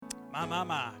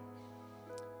My.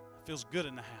 Feels good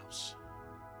in the house.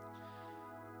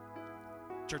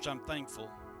 Church, I'm thankful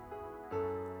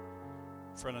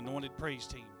for an anointed praise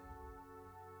team.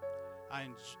 I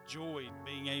enjoyed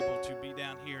being able to be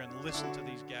down here and listen to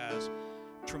these guys.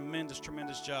 Tremendous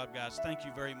job, guys. Thank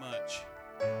you very much.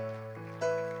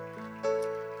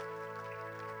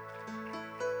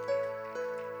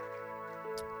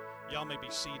 Y'all may be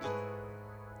seated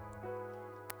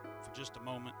for just a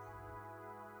moment.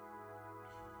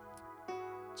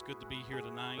 It's good to be here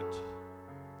tonight.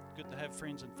 Good to have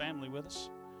friends and family with us.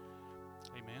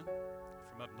 Amen.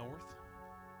 From up north.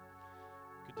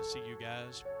 Good to see you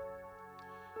guys.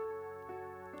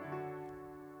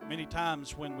 Many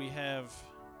times when we have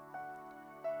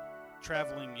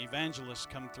traveling evangelists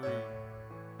come through,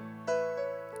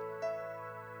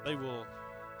 they will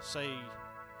say,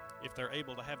 if they're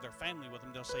able to have their family with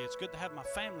them, they'll say, it's good to have my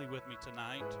family with me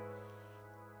tonight.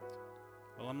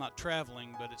 Well, I'm not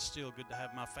traveling, but it's still good to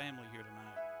have my family here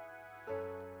tonight.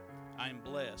 I am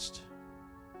blessed.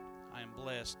 I am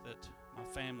blessed that my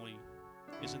family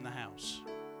is in the house.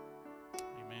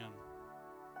 Amen.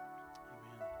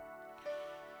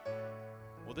 Amen.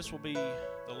 Well, this will be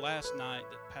the last night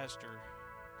that Pastor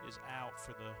is out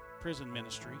for the prison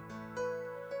ministry.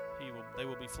 They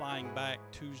will be flying back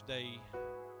Tuesday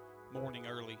morning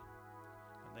early,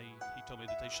 and he told me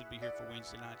that they should be here for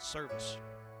Wednesday night service.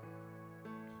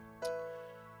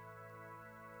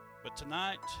 But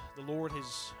tonight, the Lord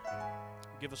has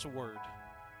given us a word.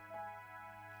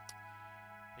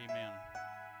 Amen.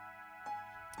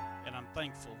 And I'm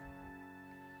thankful.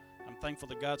 I'm thankful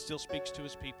that God still speaks to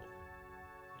His people.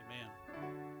 Amen.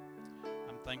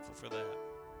 I'm thankful for that.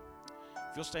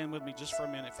 If you'll stand with me just for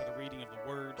a minute for the reading of the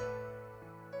word.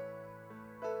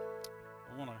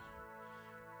 I want to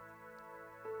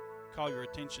call your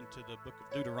attention to the book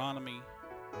of Deuteronomy,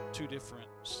 two different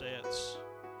sets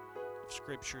of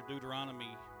Scripture.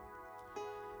 Deuteronomy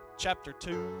chapter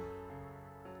 2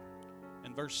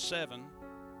 and verse 7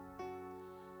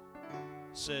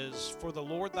 says, For the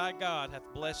Lord thy God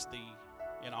hath blessed thee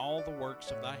in all the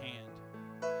works of thy hand.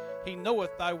 He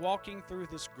knoweth thy walking through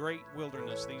this great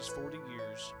wilderness these 40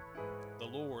 years. The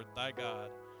Lord thy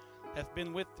God hath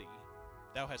been with thee.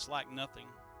 Thou hast lacked nothing.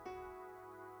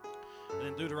 And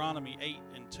in Deuteronomy 8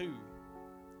 and 2 it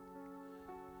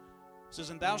says,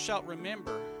 And thou shalt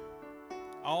remember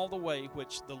all the way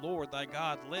which the Lord thy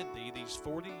God led thee these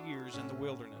 40 years in the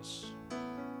wilderness,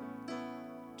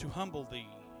 to humble thee,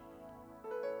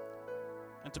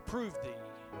 and to prove thee,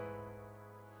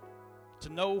 to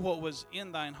know what was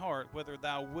in thine heart, whether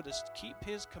thou wouldest keep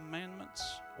his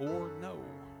commandments or no.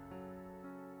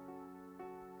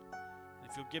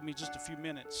 If you'll give me just a few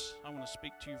minutes, I want to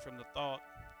speak to you from the thought,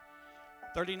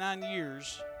 39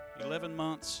 years, 11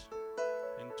 months,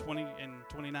 and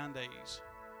 29 days.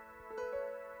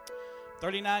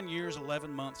 39 years,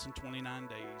 11 months, and 29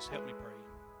 days. Help me pray.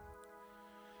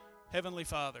 Heavenly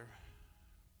Father,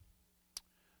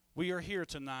 we are here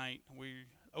tonight. We're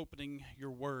opening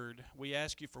your word. We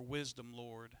ask you for wisdom,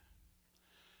 Lord.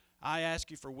 I ask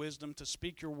you for wisdom to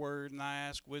speak your word, and I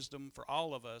ask wisdom for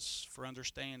all of us for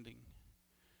understanding.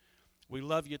 We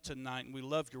love you tonight, and we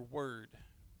love your word.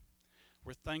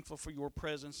 We're thankful for your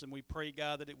presence, and we pray,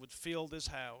 God, that it would fill this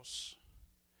house.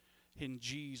 In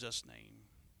Jesus' name,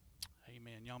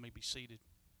 amen. Y'all may be seated.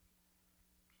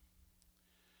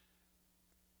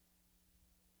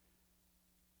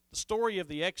 The story of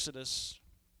the Exodus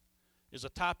is a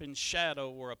type and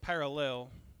shadow or a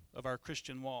parallel of our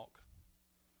Christian walk.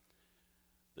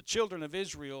 The children of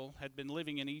Israel had been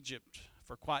living in Egypt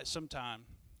for quite some time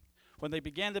when they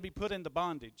began to be put into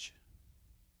bondage.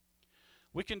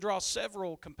 We can draw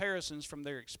several comparisons from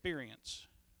their experience,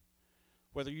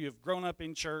 whether you have grown up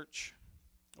in church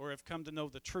or have come to know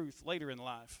the truth later in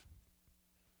life.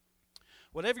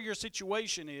 Whatever your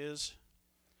situation is,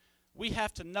 we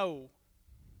have to know,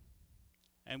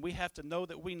 and we have to know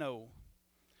that we know.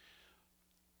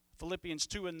 Philippians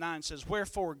 2 and 9 says,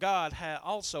 Wherefore God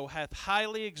also hath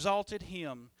highly exalted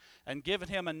him, and given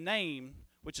him a name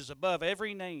which is above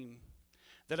every name,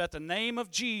 that at the name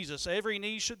of Jesus every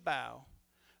knee should bow,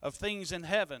 of things in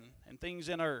heaven and things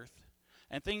in earth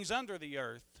and things under the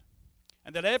earth,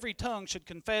 and that every tongue should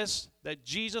confess that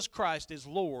Jesus Christ is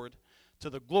Lord,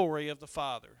 to the glory of the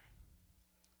Father.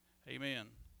 Amen.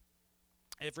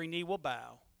 Every knee will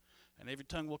bow and every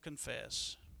tongue will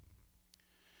confess.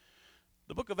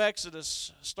 The book of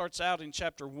Exodus starts out in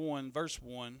chapter 1, verse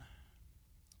 1.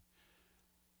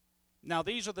 Now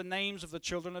these are the names of the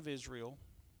children of Israel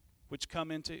which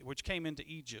came into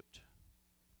Egypt.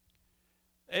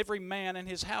 Every man in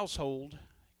his household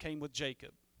came with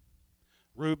Jacob: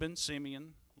 Reuben,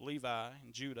 Simeon, Levi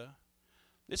and Judah,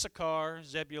 Issachar,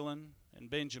 Zebulun, and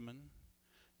Benjamin,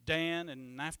 Dan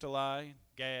and Naphtali,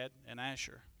 Gad, and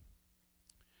Asher.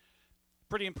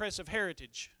 Pretty impressive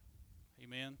heritage.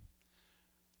 Amen.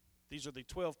 These are the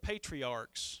 12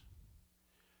 patriarchs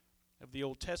of the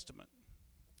Old Testament.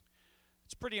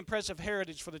 It's a pretty impressive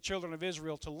heritage for the children of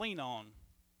Israel to lean on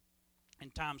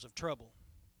in times of trouble.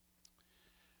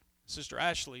 Sister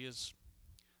Ashley is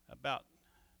about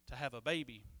to have a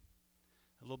baby,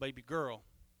 a little baby girl.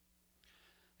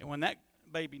 And when that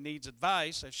baby needs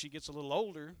advice, as she gets a little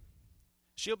older,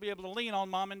 she'll be able to lean on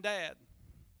Mom and Dad.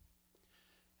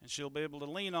 And she'll be able to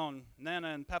lean on Nana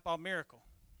and Papa Miracle.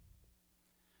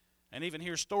 And even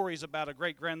hear stories about a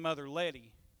great-grandmother,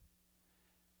 Letty,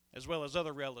 as well as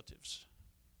other relatives.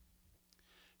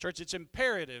 Church, it's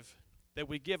imperative that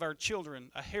we give our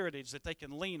children a heritage that they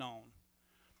can lean on.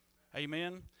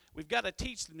 Amen. We've got to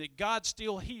teach them that God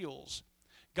still heals.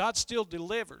 God still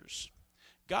delivers.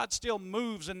 God still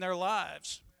moves in their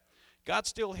lives. God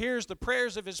still hears the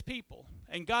prayers of His people.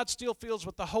 And God still fills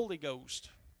with the Holy Ghost.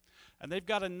 And they've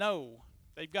got to know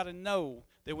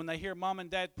that when they hear Mom and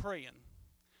Dad praying,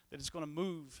 that it's going to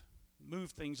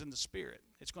move things in the Spirit.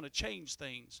 It's going to change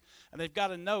things. And they've got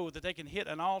to know that they can hit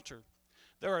an altar.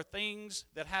 There are things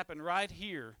that happen right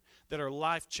here that are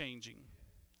life-changing,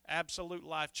 absolute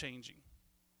life-changing.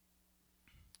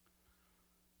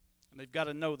 And they've got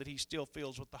to know that He still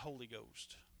fills with the Holy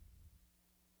Ghost.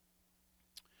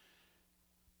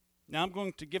 Now I'm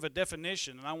going to give a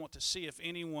definition, and I want to see if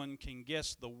anyone can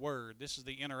guess the word. This is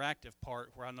the interactive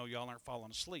part where I know y'all aren't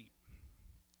falling asleep.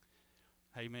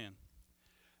 Amen.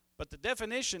 But the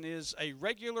definition is a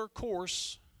regular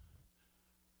course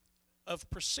of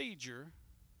procedure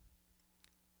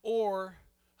or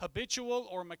habitual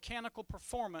or mechanical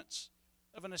performance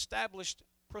of an established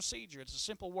procedure. It's a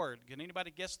simple word. Can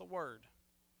anybody guess the word?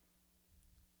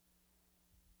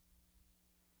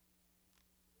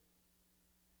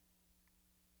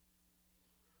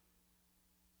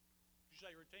 Did you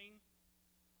say routine?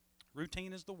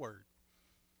 Routine is the word.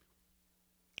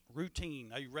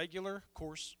 Routine, a regular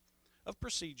course of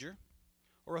procedure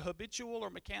or a habitual or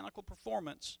mechanical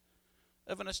performance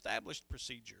of an established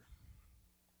procedure.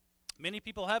 Many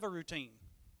people have a routine.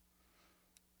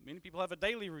 Many people have a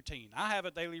daily routine. I have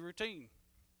a daily routine.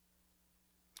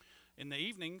 In the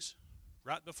evenings,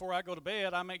 right before I go to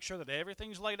bed, I make sure that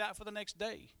everything's laid out for the next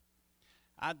day.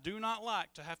 I do not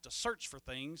like to have to search for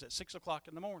things at 6 o'clock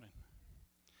in the morning.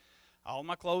 All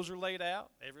my clothes are laid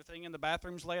out. Everything in the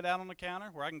bathroom's laid out on the counter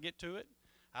where I can get to it.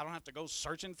 I don't have to go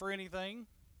searching for anything.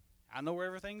 I know where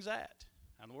everything's at.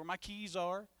 I know where my keys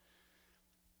are.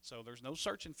 So there's no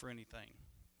searching for anything.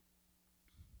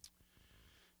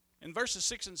 In verses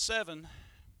 6 and 7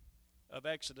 of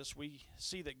Exodus, we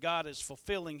see that God is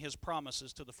fulfilling His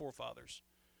promises to the forefathers.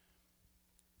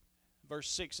 Verse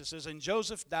 6, it says, "And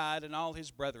Joseph died and all his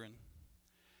brethren,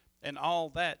 and all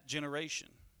that generation."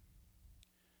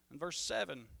 In verse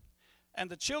 7, "And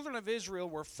the children of Israel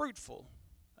were fruitful,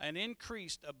 and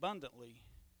increased abundantly,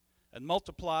 and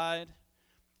multiplied,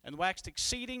 and waxed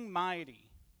exceeding mighty,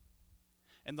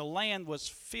 and the land was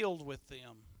filled with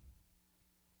them."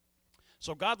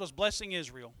 So God was blessing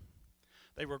Israel.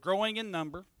 They were growing in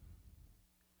number.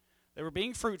 They were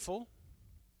being fruitful,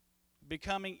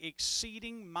 becoming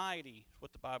exceeding mighty, is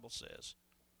what the Bible says.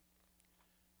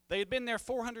 They had been there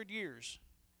 400 years,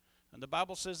 and the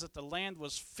Bible says that the land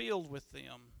was filled with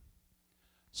them.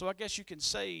 So I guess you can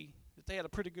say that they had a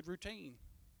pretty good routine.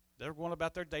 They were going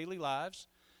about their daily lives,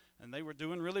 and they were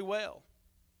doing really well.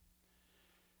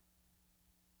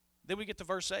 Then we get to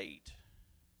verse 8.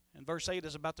 And verse 8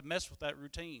 is about to mess with that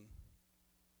routine.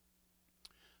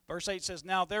 Verse 8 says,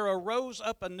 "Now there arose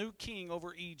up a new king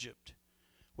over Egypt,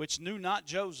 which knew not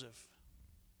Joseph."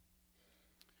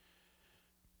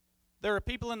 There are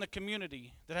people in the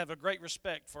community that have a great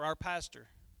respect for our pastor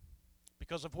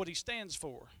because of what he stands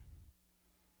for.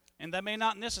 And they may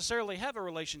not necessarily have a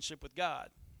relationship with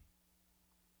God.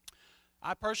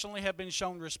 I personally have been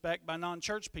shown respect by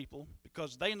non-church people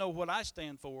because they know what I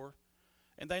stand for,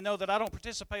 and they know that I don't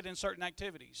participate in certain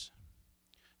activities.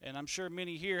 And I'm sure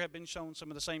many here have been shown some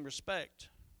of the same respect.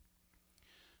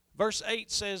 Verse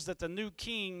 8 says that the new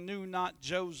king knew not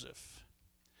Joseph.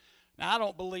 Now, I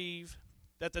don't believe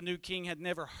that the new king had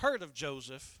never heard of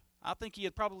Joseph. I think he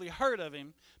had probably heard of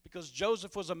him because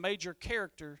Joseph was a major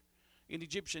character in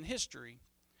Egyptian history.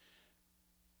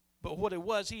 But what it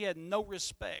was, he had no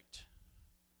respect.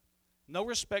 No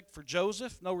respect for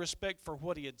Joseph, no respect for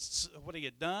what he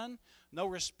had done, no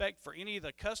respect for any of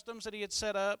the customs that he had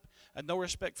set up, and no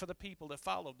respect for the people that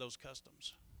followed those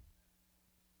customs.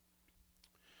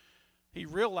 He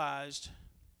realized,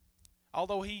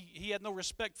 Although he had no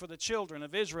respect for the children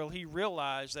of Israel, he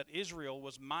realized that Israel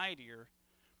was mightier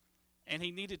and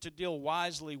he needed to deal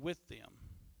wisely with them.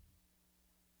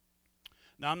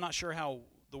 Now, I'm not sure how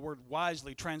the word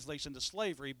wisely translates into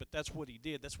slavery, but that's what he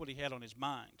did. That's what he had on his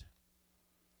mind.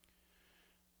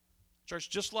 Church,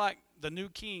 just like the new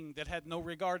king that had no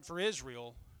regard for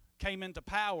Israel came into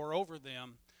power over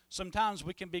them, sometimes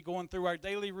we can be going through our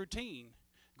daily routine,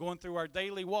 going through our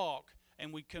daily walk,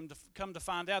 and we come to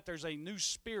find out there's a new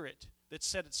spirit that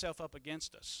set itself up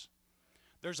against us.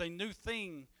 There's a new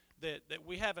thing that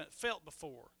we haven't felt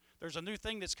before. There's a new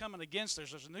thing that's coming against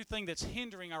us. There's a new thing that's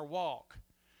hindering our walk.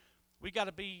 We got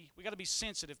to be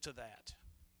sensitive to that.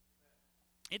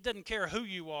 It doesn't care who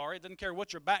you are. It doesn't care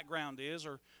what your background is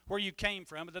or where you came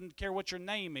from. It doesn't care what your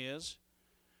name is.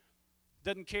 It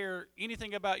doesn't care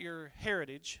anything about your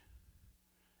heritage.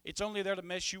 It's only there to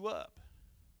mess you up.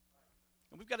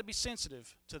 And we've got to be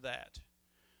sensitive to that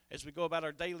as we go about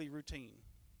our daily routine.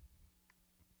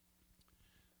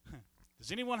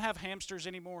 Does anyone have hamsters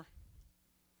anymore?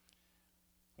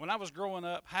 When I was growing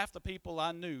up, half the people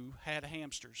I knew had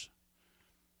hamsters.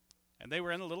 And they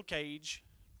were in a little cage,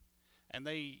 and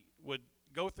they would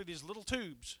go through these little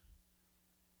tubes.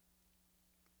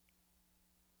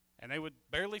 And they would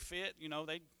barely fit. You know,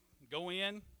 they'd go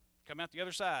in, come out the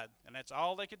other side, and that's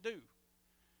all they could do.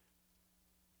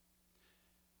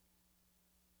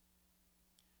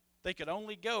 They could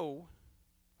only go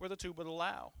where the tube would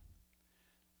allow.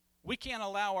 We can't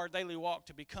allow our daily walk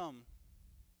to become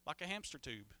like a hamster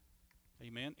tube.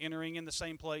 Amen. Entering in the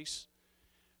same place,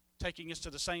 taking us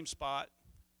to the same spot,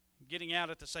 getting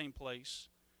out at the same place,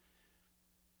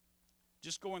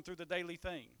 just going through the daily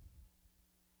thing.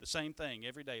 The same thing,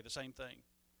 every day, the same thing.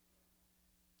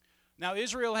 Now,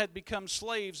 Israel had become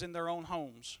slaves in their own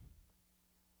homes.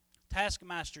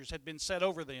 Taskmasters had been set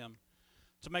over them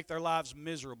to make their lives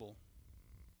miserable.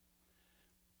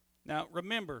 Now,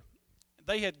 remember,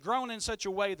 they had grown in such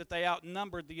a way that they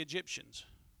outnumbered the Egyptians.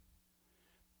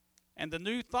 And the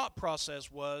new thought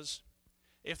process was,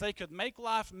 if they could make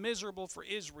life miserable for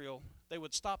Israel, they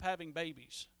would stop having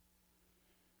babies.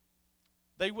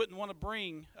 They wouldn't want to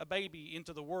bring a baby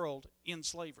into the world in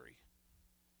slavery.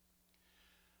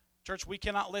 Church, we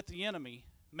cannot let the enemy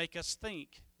make us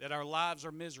think that our lives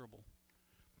are miserable.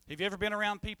 Have you ever been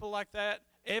around people like that?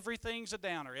 Everything's a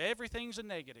downer. Everything's a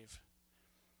negative.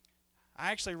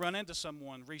 I actually run into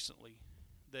someone recently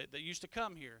that used to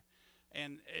come here,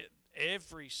 and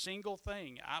every single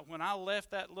thing, when I left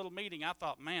that little meeting, I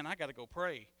thought, man, I got to go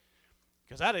pray,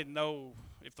 because I didn't know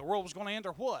if the world was going to end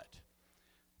or what.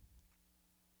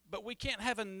 But we can't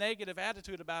have a negative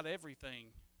attitude about everything.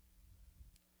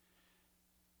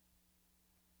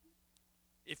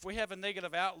 If we have a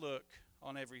negative outlook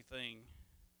on everything,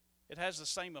 it has the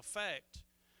same effect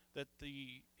that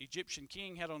the Egyptian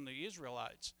king had on the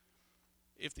Israelites.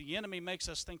 If the enemy makes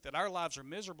us think that our lives are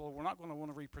miserable, we're not going to want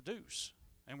to reproduce.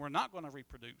 And we're not going to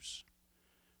reproduce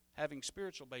having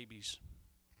spiritual babies.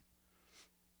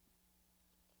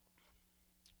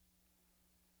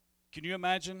 Can you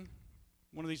imagine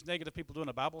one of these negative people doing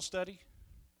a Bible study?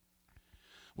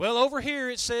 Well, over here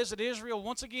it says that Israel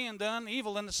once again done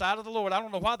evil in the sight of the Lord. I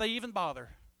don't know why they even bother.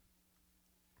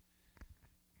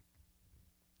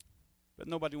 But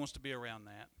nobody wants to be around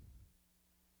that.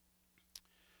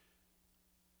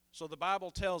 So the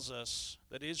Bible tells us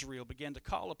that Israel began to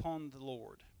call upon the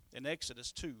Lord in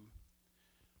Exodus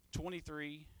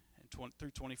 2:23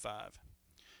 through 25.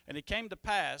 And it came to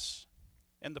pass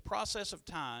in the process of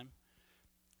time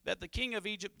that the king of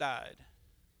Egypt died,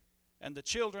 and the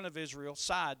children of Israel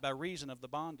sighed by reason of the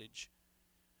bondage.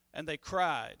 And they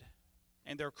cried,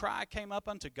 and their cry came up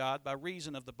unto God by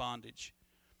reason of the bondage.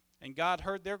 And God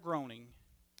heard their groaning,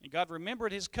 and God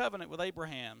remembered his covenant with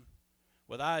Abraham,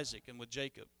 with Isaac, and with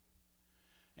Jacob.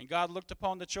 And God looked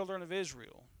upon the children of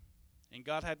Israel, and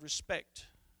God had respect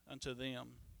unto them.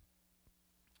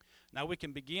 Now we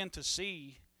can begin to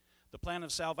see the plan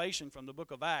of salvation from the book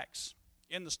of Acts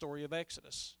in the story of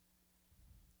Exodus.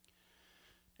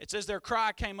 It says their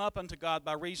cry came up unto God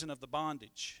by reason of the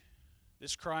bondage.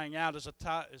 This crying out is a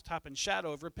type and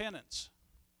shadow of repentance.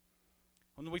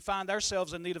 When we find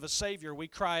ourselves in need of a Savior, we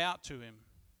cry out to him.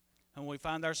 And when we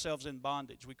find ourselves in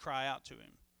bondage, we cry out to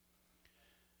him.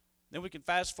 Then we can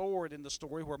fast forward in the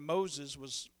story where Moses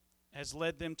has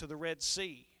led them to the Red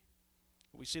Sea.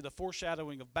 We see the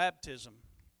foreshadowing of baptism.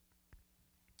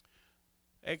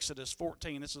 Exodus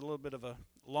 14, this is a little bit of a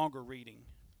longer reading.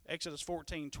 Exodus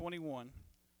 14:21,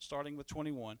 starting with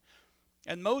 21.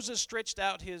 And Moses stretched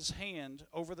out his hand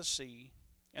over the sea,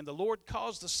 and the Lord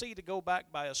caused the sea to go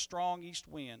back by a strong east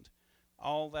wind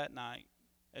all that night,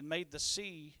 and made the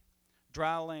sea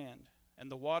dry land.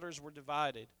 and the waters were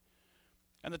divided.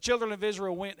 And the children of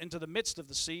Israel went into the midst of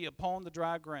the sea upon the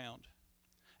dry ground,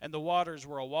 and the waters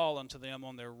were a wall unto them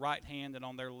on their right hand and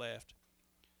on their left.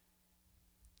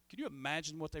 Can you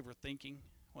imagine what they were thinking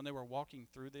when they were walking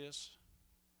through this?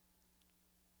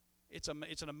 It's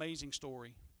an amazing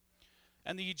story.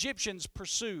 And the Egyptians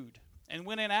pursued and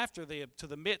went in after them to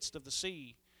the midst of the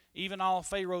sea, even all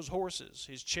Pharaoh's horses,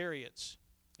 his chariots,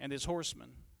 and his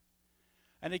horsemen.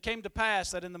 And it came to pass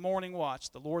that in the morning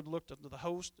watch the Lord looked unto the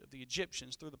host of the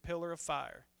Egyptians through the pillar of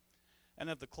fire and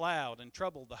of the cloud, and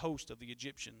troubled the host of the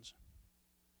Egyptians,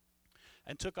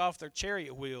 and took off their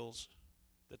chariot wheels,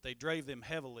 that they drave them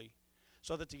heavily,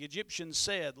 so that the Egyptians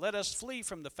said, Let us flee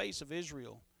from the face of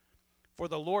Israel, for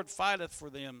the Lord fighteth for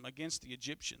them against the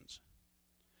Egyptians.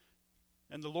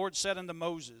 And the Lord said unto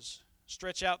Moses,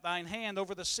 Stretch out thine hand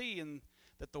over the sea, and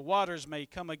that the waters may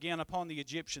come again upon the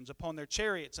Egyptians, upon their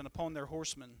chariots, and upon their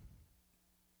horsemen.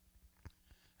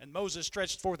 And Moses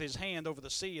stretched forth his hand over the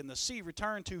sea, and the sea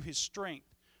returned to his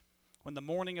strength when the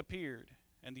morning appeared,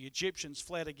 and the Egyptians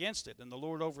fled against it, and the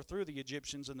Lord overthrew the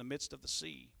Egyptians in the midst of the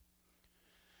sea.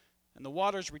 And the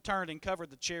waters returned and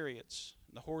covered the chariots,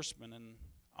 and the horsemen, and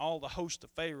all the host of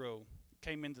Pharaoh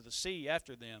came into the sea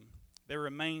after them. There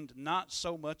remained not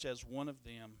so much as one of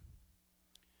them.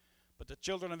 But the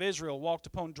children of Israel walked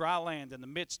upon dry land in the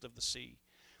midst of the sea,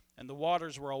 and the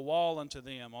waters were a wall unto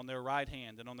them on their right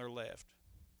hand and on their left.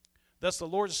 Thus the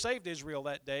Lord saved Israel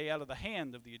that day out of the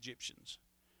hand of the Egyptians.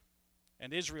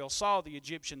 And Israel saw the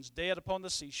Egyptians dead upon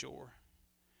the seashore.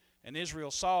 And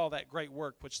Israel saw that great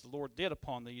work which the Lord did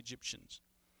upon the Egyptians.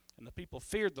 And the people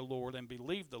feared the Lord and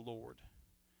believed the Lord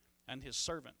and his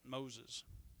servant Moses.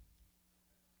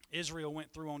 Israel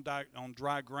went through on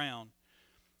dry ground,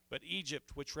 but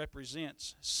Egypt, which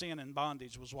represents sin and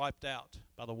bondage, was wiped out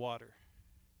by the water.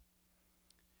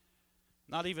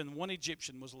 Not even one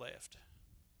Egyptian was left.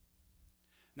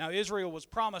 Now Israel was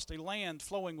promised a land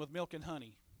flowing with milk and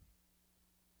honey,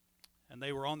 and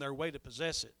they were on their way to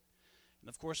possess it. And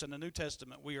of course, in the New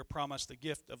Testament, we are promised the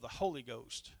gift of the Holy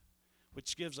Ghost,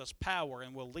 which gives us power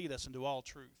and will lead us into all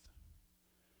truth.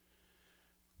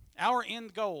 Our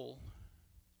end goal,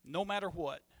 no matter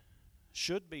what,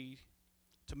 should be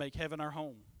to make heaven our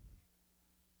home.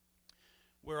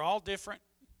 We're all different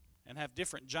and have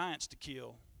different giants to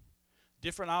kill,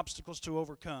 different obstacles to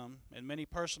overcome, and many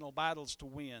personal battles to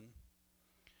win.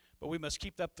 But we must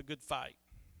keep up the good fight.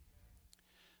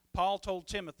 Paul told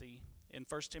Timothy in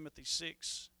 1 Timothy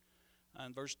 6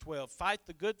 and verse 12, Fight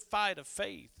the good fight of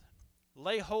faith,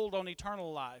 lay hold on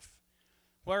eternal life,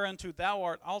 whereunto thou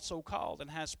art also called,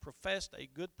 and hast professed a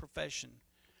good profession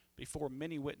before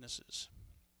many witnesses.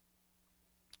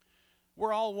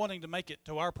 We're all wanting to make it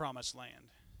to our promised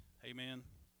land. Amen.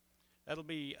 That'll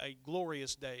be a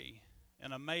glorious day,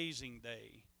 an amazing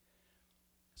day,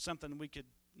 something we could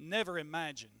never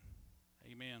imagine.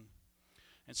 Amen.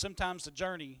 And sometimes the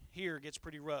journey here gets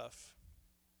pretty rough.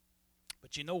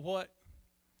 But you know what?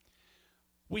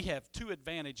 We have two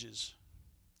advantages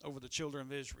over the children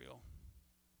of Israel.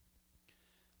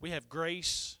 We have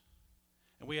grace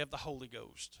and we have the Holy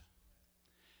Ghost.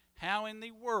 How in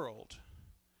the world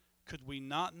could we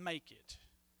not make it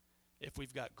if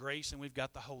we've got grace and we've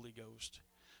got the Holy Ghost?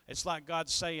 It's like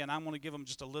God's saying, I'm going to give them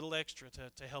just a little extra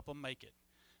to help them make it.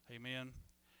 Amen.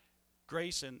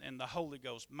 Grace and the Holy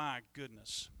Ghost. My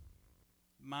goodness.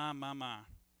 My.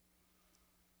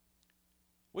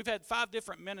 We've had 5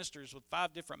 different ministers with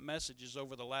 5 different messages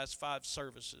over the last 5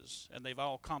 services, and they've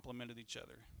all complemented each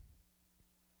other.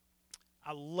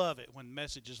 I love it when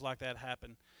messages like that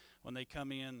happen, when they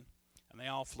come in and they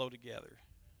all flow together.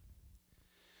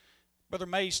 Brother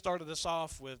May started us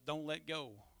off with Don't Let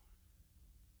Go.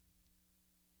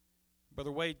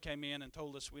 Brother Wade came in and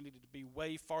told us we needed to be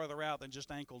way farther out than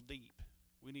just ankle deep.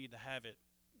 We need to have it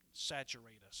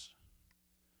saturate us.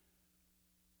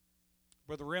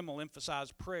 Brother Rimmel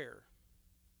emphasized prayer.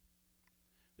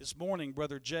 This morning,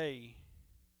 Brother Jay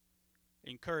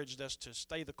encouraged us to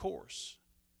stay the course.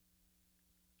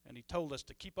 And he told us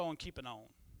to keep on keeping on.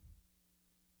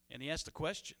 And he asked the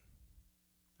question,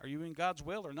 are you in God's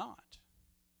will or not?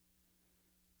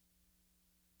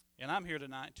 And I'm here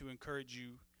tonight to encourage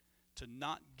you to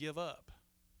not give up.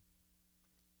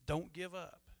 Don't give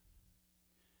up.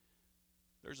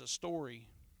 There's a story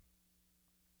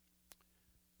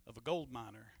of a gold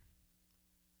miner.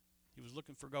 He was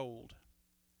looking for gold.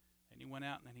 And he went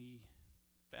out and he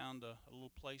found a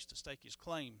little place to stake his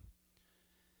claim.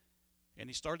 And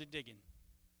he started digging.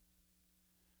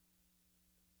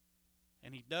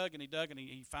 And he dug and he dug and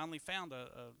he finally found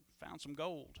some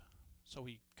gold. So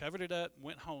he covered it up,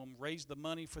 went home, raised the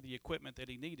money for the equipment that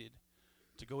he needed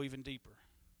to go even deeper.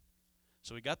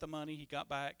 So he got the money, he got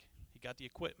back, he got the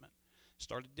equipment,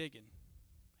 started digging.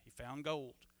 He found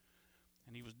gold,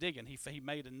 and he was digging. He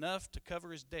made enough to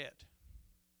cover his debt,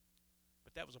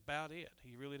 but that was about it.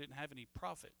 He really didn't have any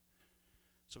profit.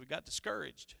 So he got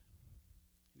discouraged,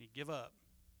 and he gave up.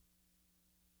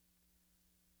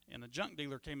 And a junk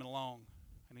dealer came along,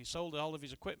 and he sold all of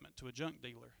his equipment to a junk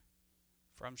dealer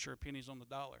for, I'm sure, pennies on the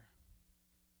dollar.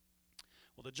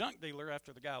 Well, the junk dealer,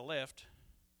 after the guy left,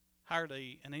 hired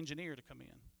an engineer to come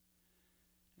in.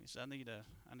 He said, I need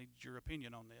your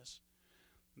opinion on this.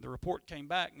 And the report came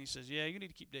back, and he says, yeah, you need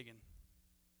to keep digging.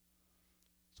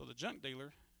 So the junk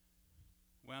dealer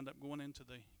wound up going into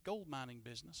the gold mining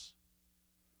business.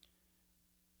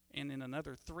 And in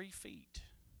another 3 feet,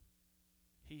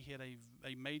 he hit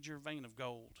a major vein of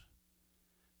gold.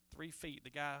 3 feet. The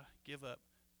guy gave up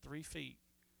 3 feet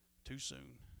too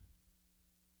soon.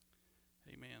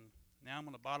 Amen. Now I'm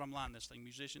going to bottom line this thing.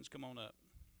 Musicians, come on up.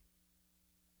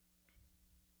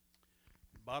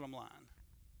 Bottom line.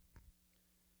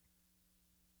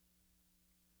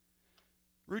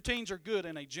 Routines are good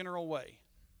in a general way.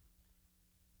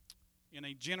 In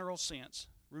a general sense,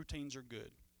 routines are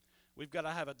good. We've got to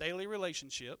have a daily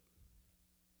relationship.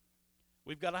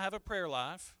 We've got to have a prayer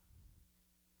life.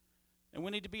 And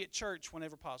we need to be at church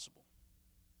whenever possible.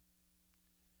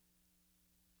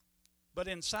 But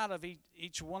inside of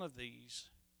each one of these,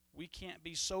 we can't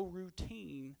be so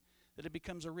routine that it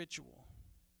becomes a ritual.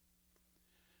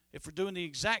 If we're doing the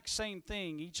exact same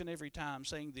thing each and every time,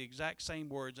 saying the exact same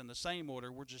words in the same order,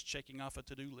 we're just checking off a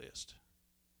to-do list.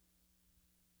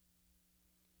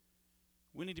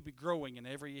 We need to be growing in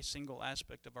every single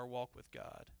aspect of our walk with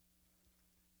God.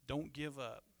 Don't give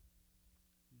up.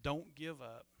 Don't give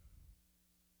up.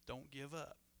 Don't give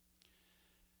up.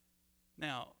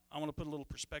 Now, I want to put a little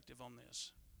perspective on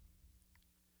this.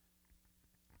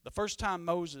 The first time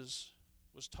Moses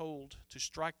was told to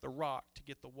strike the rock to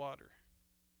get the water,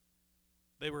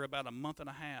 they were about a month and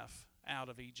a half out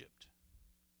of Egypt.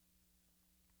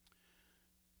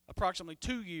 Approximately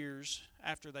 2 years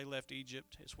after they left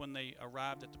Egypt is when they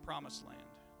arrived at the Promised Land.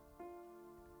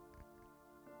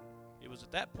 It was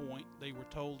at that point they were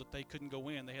told that they couldn't go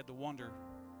in. They had to wander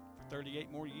for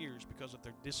 38 more years because of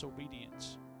their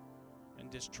disobedience and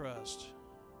distrust,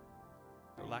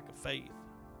 their lack of faith.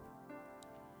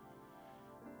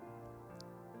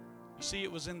 You see,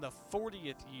 it was in the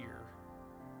 40th year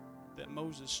that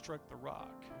Moses struck the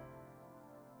rock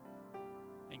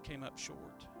and came up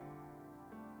short.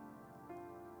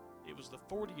 It was the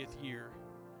 40th year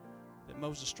that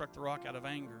Moses struck the rock out of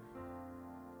anger.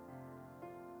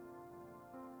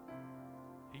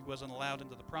 He wasn't allowed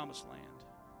into the Promised Land.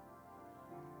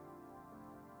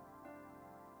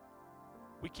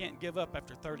 We can't give up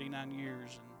after 39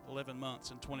 years and 11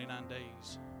 months and 29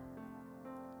 days.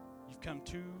 You've come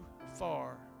too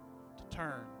far to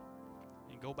turn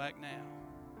and go back now.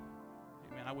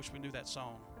 Amen. I wish we knew that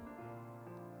song.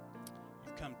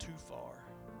 You've come too far.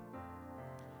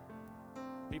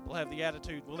 People have the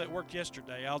attitude, well, it worked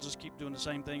yesterday. I'll just keep doing the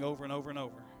same thing over and over and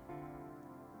over.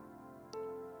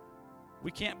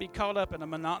 We can't be caught up in a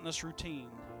monotonous routine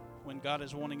when God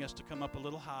is wanting us to come up a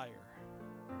little higher.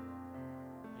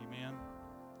 Amen.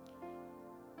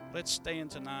 Let's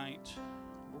stand tonight.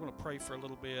 We're going to pray for a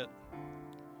little bit.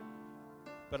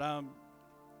 But I'm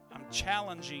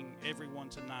challenging everyone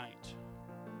tonight.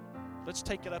 Let's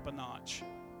take it up a notch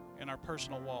in our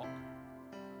personal walk.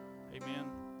 Amen.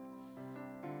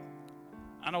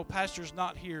 I know Pastor's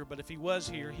not here, but if he was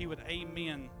here, he would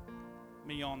amen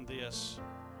me on this.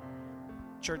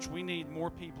 Church, we need more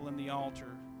people in the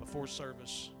altar before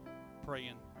service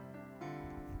praying.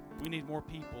 We need more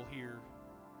people here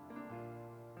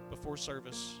before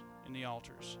service in the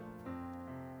altars.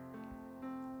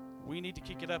 We need to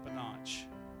kick it up a notch.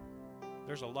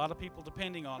 There's a lot of people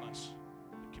depending on us.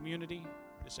 The community,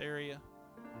 this area.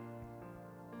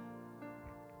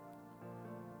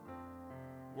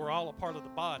 We're all a part of the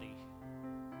body.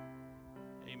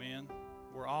 Amen.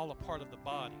 We're all a part of the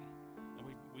body. And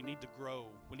we need to grow.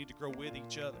 We need to grow with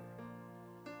each other.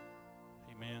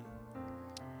 Amen.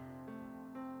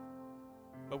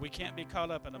 But we can't be caught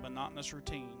up in a monotonous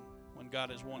routine when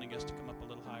God is wanting us to come up a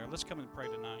little higher. Let's come and pray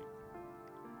tonight.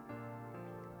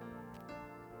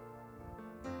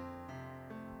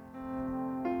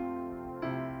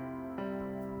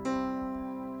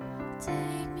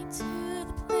 Take me to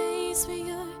the place where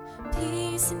your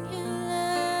peace and your